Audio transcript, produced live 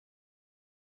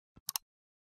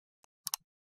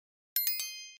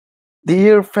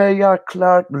Dear Feryal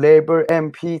Clark, Labour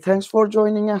MP, thanks for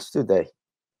joining us today.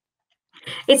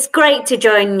 It's great to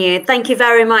join you. Thank you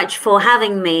very much for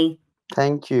having me.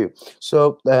 Thank you.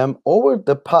 So, over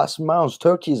the past months,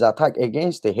 Turkey's attack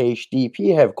against the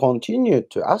HDP have continued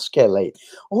to escalate.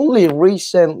 Only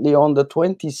recently, on the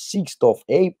 26th of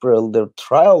April, the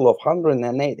trial of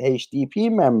 108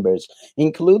 HDP members,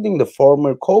 including the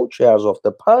former co-chairs of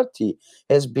the party,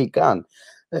 has begun.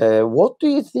 What do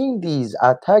you think these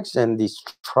attacks and this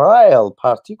trial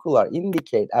particular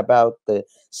indicate about the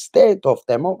state of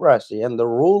democracy and the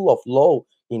rule of law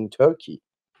in Turkey?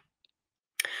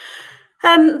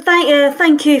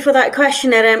 Thank you for that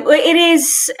question, Erem. It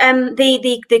is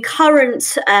the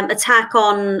current attack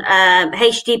on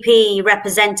HDP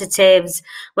representatives,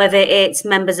 whether it's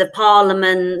members of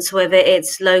parliament, whether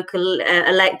it's local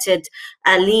elected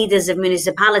leaders of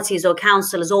municipalities or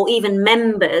councillors, or even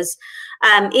members,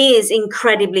 is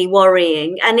incredibly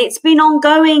worrying, and it's been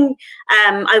ongoing.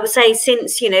 I would say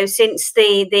since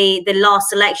the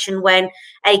last election, when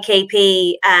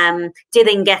AKP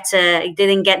didn't get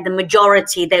the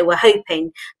majority they were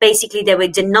hoping. Basically, they were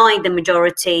denied the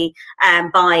majority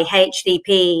by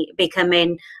HDP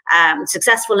becoming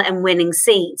successful and winning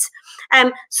seats.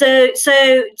 So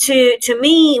to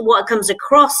me, what comes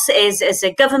across is as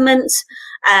a government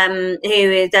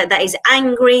that is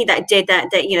angry, that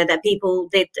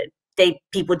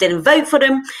people didn't vote for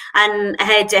them, and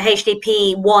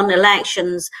HDP won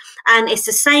elections. And it's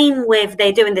the same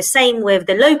they're doing the same with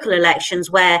the local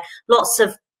elections, where lots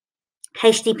of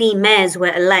HDP mayors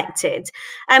were elected.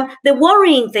 The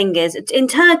worrying thing is, in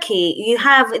Turkey,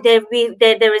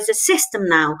 there is a system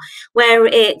now where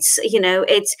it's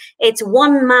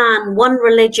one man, one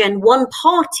religion, one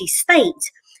party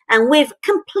state, and with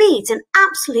complete and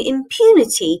absolute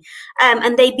impunity,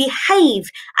 and they behave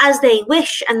as they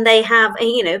wish, and they have,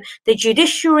 the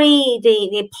judiciary,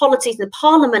 the politics, the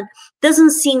parliament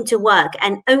doesn't seem to work,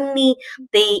 and only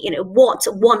what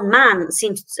one man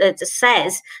seems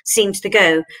to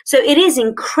go. So it is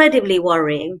incredibly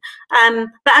worrying.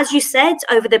 But as you said,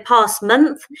 over the past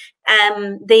month,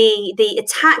 the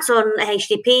attacks on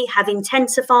HDP have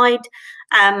intensified.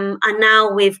 And now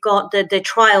we've got the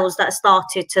trials that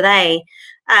started today.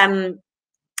 So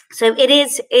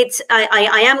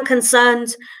I am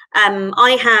concerned.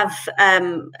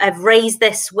 I've raised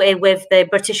this with the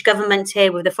British government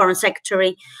here, with the Foreign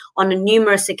Secretary, on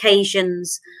numerous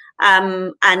occasions,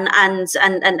 and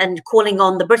calling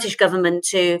on the British government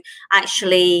to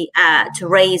actually to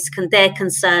raise their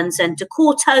concerns and to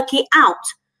call Turkey out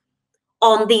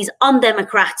on these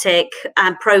undemocratic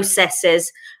processes,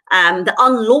 the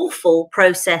unlawful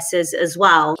processes as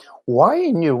well. Why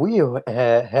in your view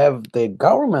have the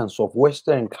governments of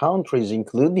Western countries,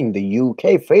 including the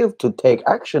UK, failed to take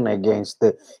action against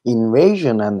the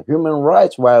invasion and human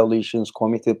rights violations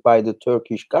committed by the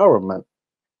Turkish government?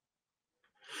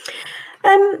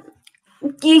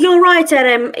 You're right,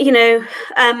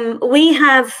 Erem. We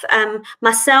have,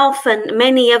 myself and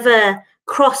many other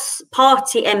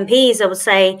cross-party MPs, I would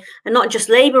say, and not just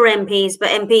Labour MPs, but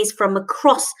MPs from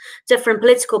across different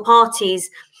political parties,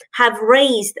 have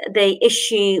raised the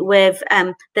issue with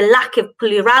the lack of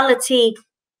plurality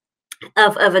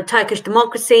of a Turkish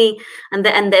democracy, and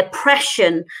the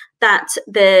oppression that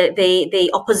the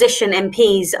opposition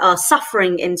MPs are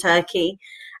suffering in Turkey.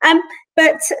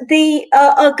 But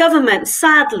our government,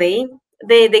 sadly,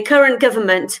 the current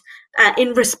government,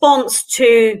 in response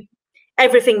to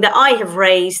everything that I have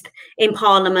raised in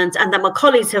Parliament and that my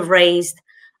colleagues have raised,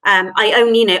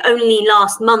 only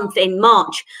last month in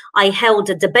March, I held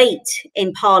a debate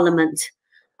in Parliament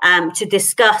to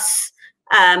discuss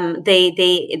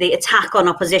the attack on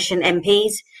opposition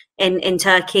MPs in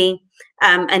Turkey,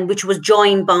 and which was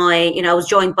joined by, I was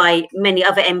joined by many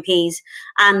other MPs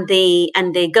and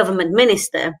the government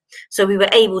minister. So we were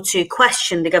able to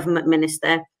question the government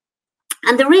minister,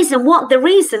 and the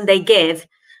reason they give.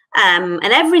 And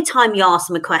every time you ask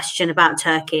them a question about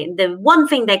Turkey, the one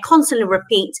thing they constantly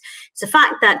repeat is the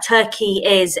fact that Turkey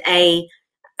is a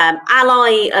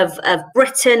ally of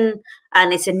Britain,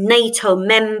 and it's a NATO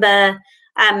member.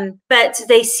 But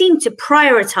they seem to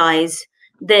prioritize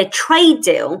the trade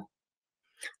deal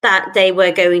that they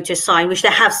were going to sign, which they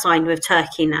have signed with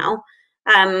Turkey now.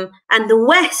 And the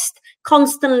West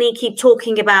constantly keep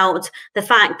talking about the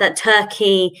fact that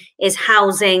Turkey is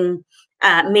housing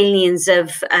millions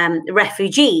of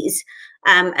refugees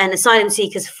and asylum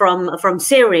seekers from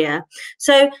Syria.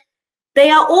 So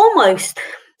they are almost,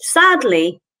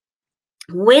 sadly,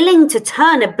 willing to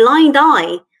turn a blind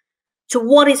eye to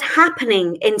what is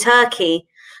happening in Turkey,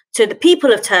 to the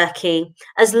people of Turkey,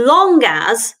 as long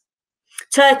as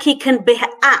Turkey can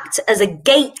act as a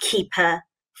gatekeeper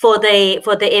for the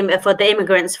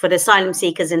immigrants, for the asylum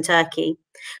seekers in Turkey.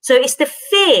 So it's the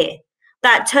fear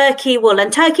that Turkey will,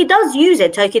 and Turkey does use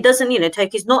it. Turkey doesn't,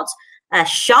 Turkey's not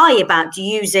shy about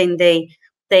using the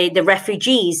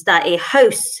refugees that it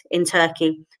hosts in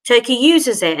Turkey. Turkey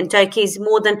uses it, and Turkey is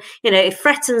more than, it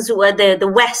threatens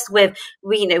the West with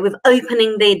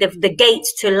opening the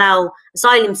gates to allow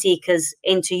asylum seekers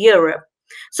into Europe.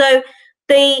 So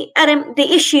the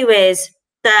issue is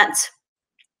that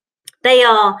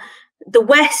the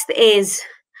West is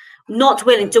not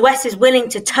willing. The West is willing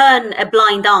to turn a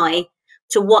blind eye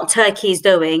to what Turkey is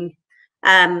doing,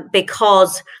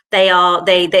 because they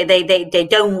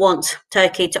don't want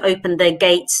Turkey to open their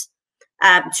gates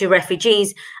to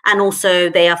refugees, and also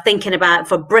they are thinking about,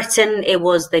 for Britain it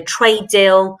was the trade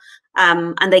deal,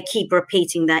 and they keep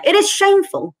repeating that. It is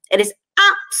shameful. It is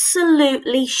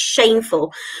absolutely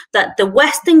shameful that the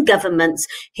Western governments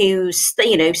who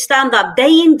stand up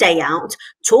day in, day out,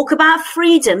 talk about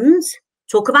freedoms,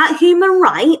 talk about human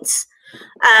rights,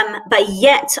 but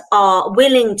yet are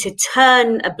willing to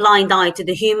turn a blind eye to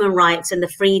the human rights and the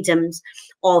freedoms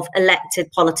of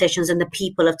elected politicians and the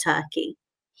people of Turkey.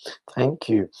 Thank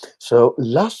you. So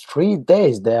last 3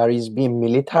 days there has been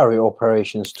military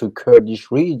operations to Kurdish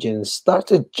regions,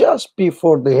 started just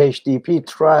before the HDP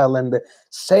trial and the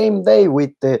same day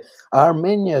with the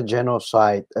Armenia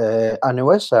genocide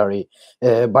anniversary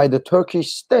by the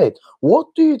Turkish state. What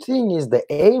do you think is the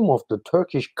aim of the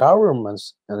Turkish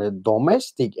government's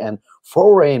domestic and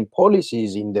foreign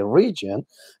policies in the region?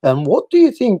 And what do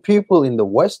you think people in the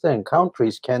Western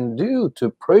countries can do to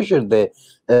pressure the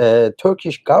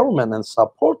Turkish government and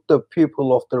support the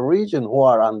people of the region who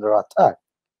are under attack?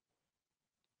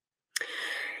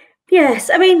 Yes,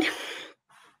 I mean,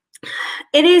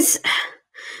 it is,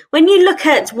 when you look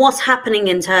at what's happening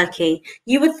in Turkey,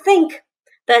 you would think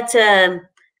that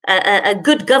a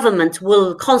good government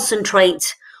will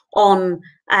concentrate on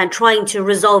trying to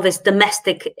resolve its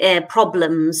domestic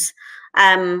problems,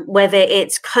 whether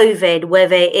it's COVID,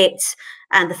 whether it's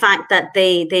the fact that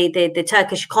the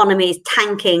Turkish economy is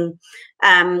tanking,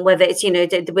 whether it's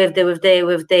with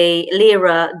the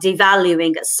lira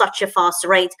devaluing at such a fast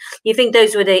rate. You think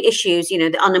those were the issues,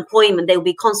 the unemployment, they will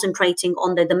be concentrating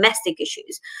on the domestic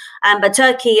issues, but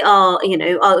Turkey are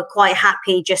quite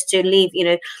happy just to leave,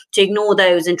 to ignore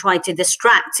those and try to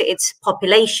distract its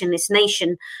population, its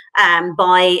nation,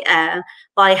 by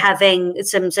having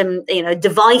some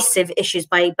divisive issues,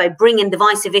 by bringing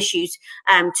divisive issues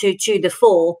to the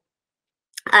fore.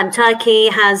 Turkey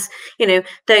has,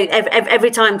 every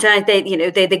time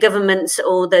the government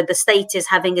or the state is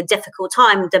having a difficult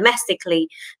time domestically,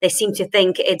 they seem to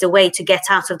think it's a way to get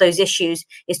out of those issues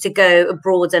is to go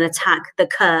abroad and attack the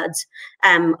Kurds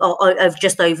of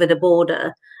just over the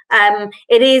border.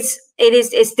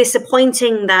 It's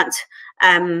disappointing that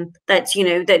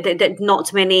that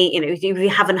not many, we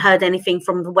haven't heard anything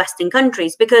from the Western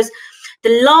countries, because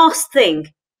the last thing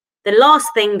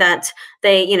that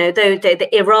the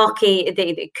Iraqi,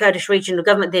 the Kurdish regional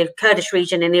government, the Kurdish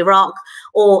region in Iraq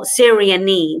or Syria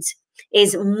needs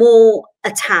is more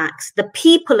attacks. The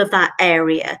people of that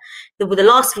area, the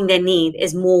last thing they need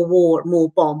is more war, more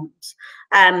bombs.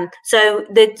 So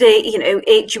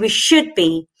we should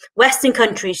be, Western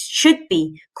countries should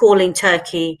be calling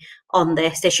Turkey on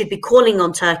this. They should be calling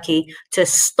on Turkey to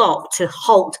stop, to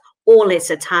halt all its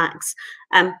attacks.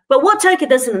 But what Turkey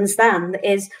doesn't understand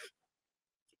is,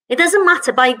 it doesn't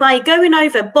matter by going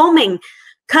over bombing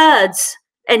Kurds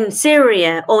in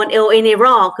Syria or in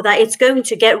Iraq that it's going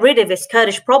to get rid of its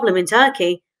Kurdish problem in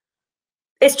Turkey.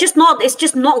 It's just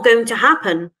not going to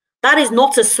happen. That is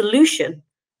not a solution.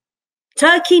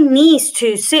 Turkey needs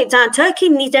to sit down. Turkey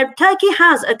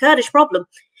has a Kurdish problem,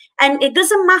 and it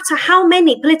doesn't matter how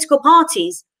many political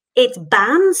parties it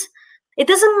bans. It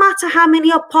doesn't matter how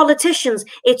many politicians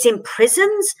it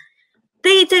imprisons.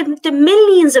 The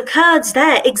millions of Kurds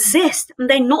there exist, and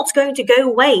they're not going to go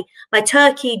away by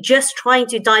Turkey just trying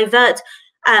to divert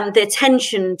the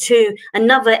attention to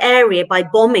another area by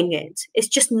bombing it. It's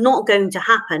just not going to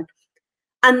happen.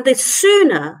 And the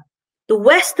sooner the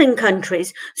Western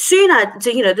countries, sooner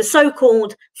the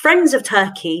so-called friends of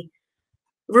Turkey,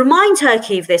 remind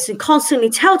Turkey of this and constantly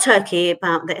tell Turkey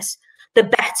about this, the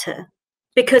better.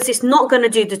 Because it's not going to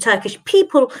do the Turkish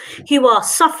people who are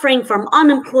suffering from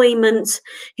unemployment,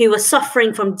 who are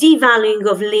suffering from devaluing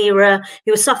of lira,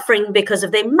 who are suffering because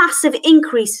of the massive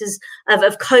increases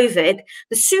of COVID.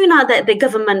 The sooner that the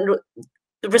government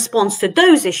responds to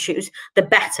those issues, the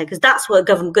better, because that's what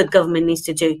a good government needs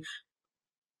to do.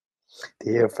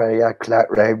 Dear Feryal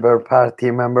Clark, Labour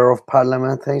Party Member of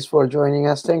Parliament, thanks for joining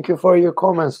us. Thank you for your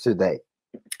comments today.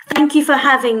 Thank you for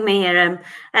having me, Erem,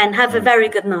 and have a very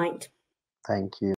good night. Thank you.